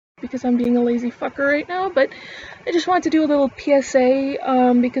because I'm being a lazy fucker right now, but I just wanted to do a little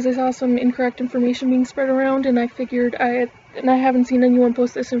PSA because I saw some incorrect information being spread around, and I figured I haven't seen anyone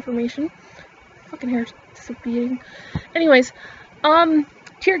post this information. Fucking hair's beating. Anyways,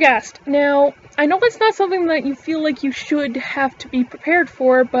 tear gas. Now, I know it's not something that you feel like you should have to be prepared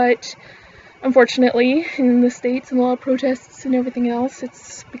for, but unfortunately, in the States and a lot of protests and everything else,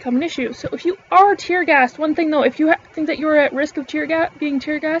 it's become an issue. So if you are tear gassed, one thing though, if you think that you're at risk of being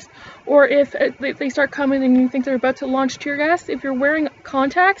tear gassed, or if they start coming and you think they're about to launch tear gas, if you're wearing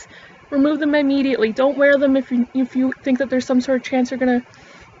contacts, remove them immediately. Don't wear them if you think that there's some sort of chance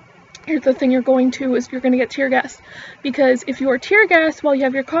the thing you're going to is you're going to get tear gassed. Because if you are tear gassed while you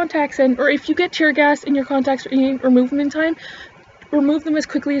have your contacts in, or if you get tear gassed in your contacts and you remove them in time, remove them as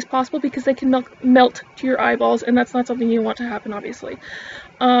quickly as possible because they can melt to your eyeballs, and that's not something you want to happen, obviously,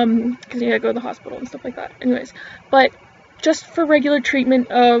 because you gotta go to the hospital and stuff like that. Anyways, but just for regular treatment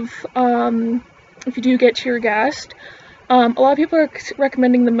of if you do get tear gassed, a lot of people are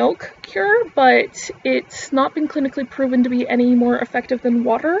recommending the milk cure, but it's not been clinically proven to be any more effective than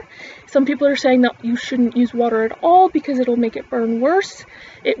water. Some people are saying that you shouldn't use water at all because it'll make it burn worse.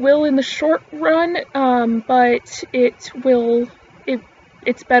 It will in the short run, but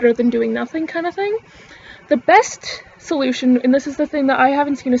it's better than doing nothing, kind of thing. The best solution, and this is the thing that I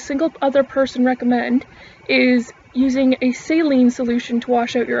haven't seen a single other person recommend, is using a saline solution to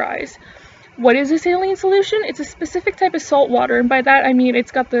wash out your eyes. What is a saline solution? It's a specific type of salt water, and by that I mean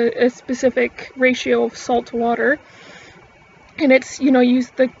it's got a specific ratio of salt to water, and it's,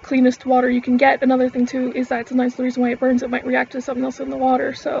 use the cleanest water you can get. Another thing too is that sometimes the reason why it burns, it might react to something else in the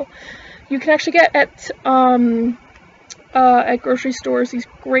water, so you can actually get at grocery stores these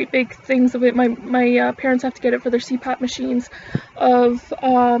great big things of it. My parents have to get it for their CPAP machines of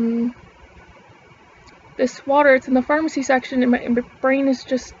this water. It's in the pharmacy section, and my brain is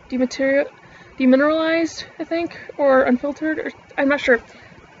just demineralized, I think, or unfiltered, or I'm not sure,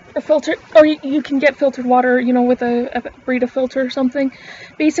 or filtered, or you can get filtered water, with a Brita filter or something.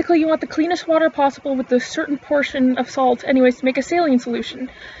 Basically, you want the cleanest water possible with a certain portion of salt, anyways, to make a saline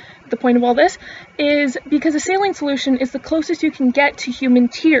solution. The point of all this is because a saline solution is the closest you can get to human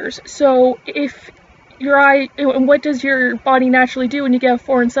tears. So if your eye, and what does your body naturally do when you get a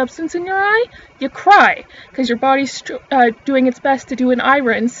foreign substance in your eye? You cry, because your body's doing its best to do an eye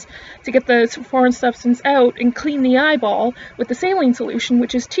rinse to get the foreign substance out and clean the eyeball with the saline solution,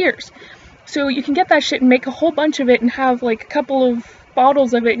 which is tears. So you can get that shit and make a whole bunch of it and have like a couple of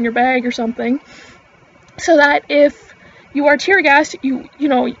bottles of it in your bag or something, so that if you are tear gassed, you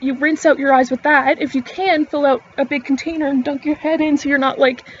rinse out your eyes with that. If you can, fill out a big container and dunk your head in, so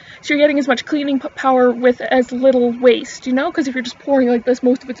you're getting as much cleaning power with as little waste, because if you're just pouring like this,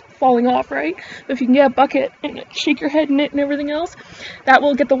 most of it's falling off, right? But if you can get a bucket and shake your head in it and everything else, that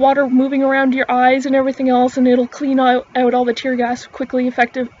will get the water moving around your eyes and everything else, and it'll clean out all the tear gas quickly,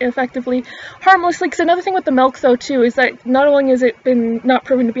 effectively, harmlessly. Because another thing with the milk, though, too, is that not only has it been not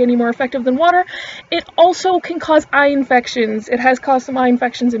proven to be any more effective than water, it also can cause eye infections. It has caused some eye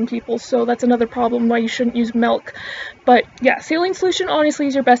infections in people, so that's another problem why you shouldn't use milk. But yeah, saline solution honestly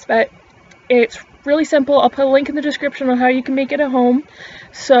is your best bet. It's really simple. I'll put a link in the description on how you can make it at home.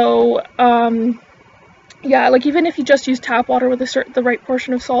 So yeah, like even if you just use tap water with the right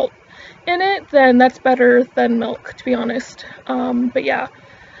portion of salt in it, then that's better than milk, to be honest. But yeah,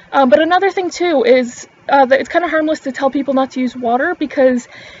 but another thing too is that it's kind of harmless to tell people not to use water, because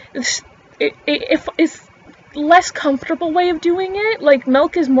it's less comfortable way of doing it. Like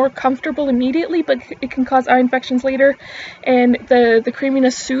milk is more comfortable immediately, but it can cause eye infections later, and the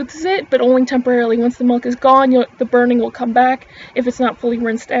creaminess soothes it, but only temporarily. Once the milk is gone, the burning will come back if it's not fully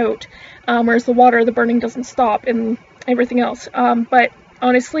rinsed out, whereas the water, the burning doesn't stop, and everything else. But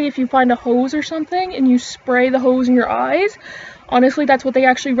honestly, if you find a hose or something and you spray the hose in your eyes, honestly, that's what they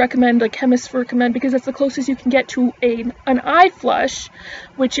actually recommend, like chemists recommend, because that's the closest you can get to an eye flush,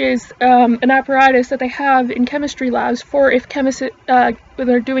 which is an apparatus that they have in chemistry labs for if chemists, when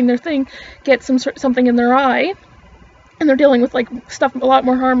they're doing their thing, get something in their eye, and they're dealing with like stuff a lot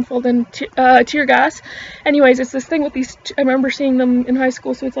more harmful than tear gas. Anyways, it's this thing with these, I remember seeing them in high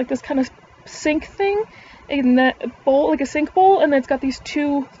school, so it's like this kind of sink thing in that bowl, like a sink bowl, and then it's got these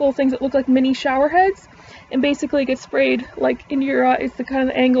two little things that look like mini shower heads, and basically it gets sprayed like into your eyes. The kind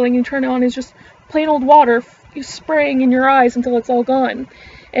of angling you turn on is just plain old water spraying in your eyes until it's all gone.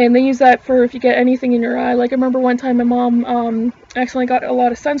 And they use that for if you get anything in your eye. Like I remember one time my mom accidentally got a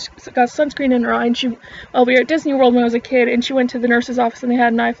lot of sunscreen in her eye, and we were at Disney World when I was a kid, and she went to the nurse's office and they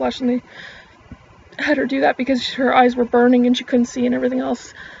had an eye flush, and they had her do that because her eyes were burning and she couldn't see and everything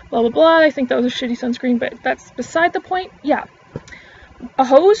else, blah blah blah. I think that was a shitty sunscreen, but that's beside the point. Yeah, a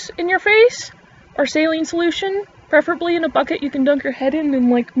hose in your face or saline solution, preferably in a bucket you can dunk your head in and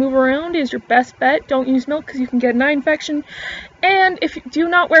like move around, is your best bet. Don't use milk because you can get an eye infection. And if you do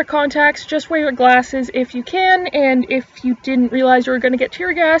not wear contacts, just wear your glasses if you can. And if you didn't realize you were going to get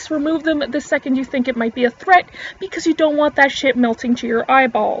tear gas, remove them the second you think it might be a threat, because you don't want that shit melting to your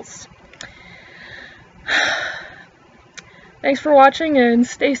eyeballs. Thanks for watching, and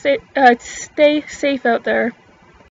stay safe out there.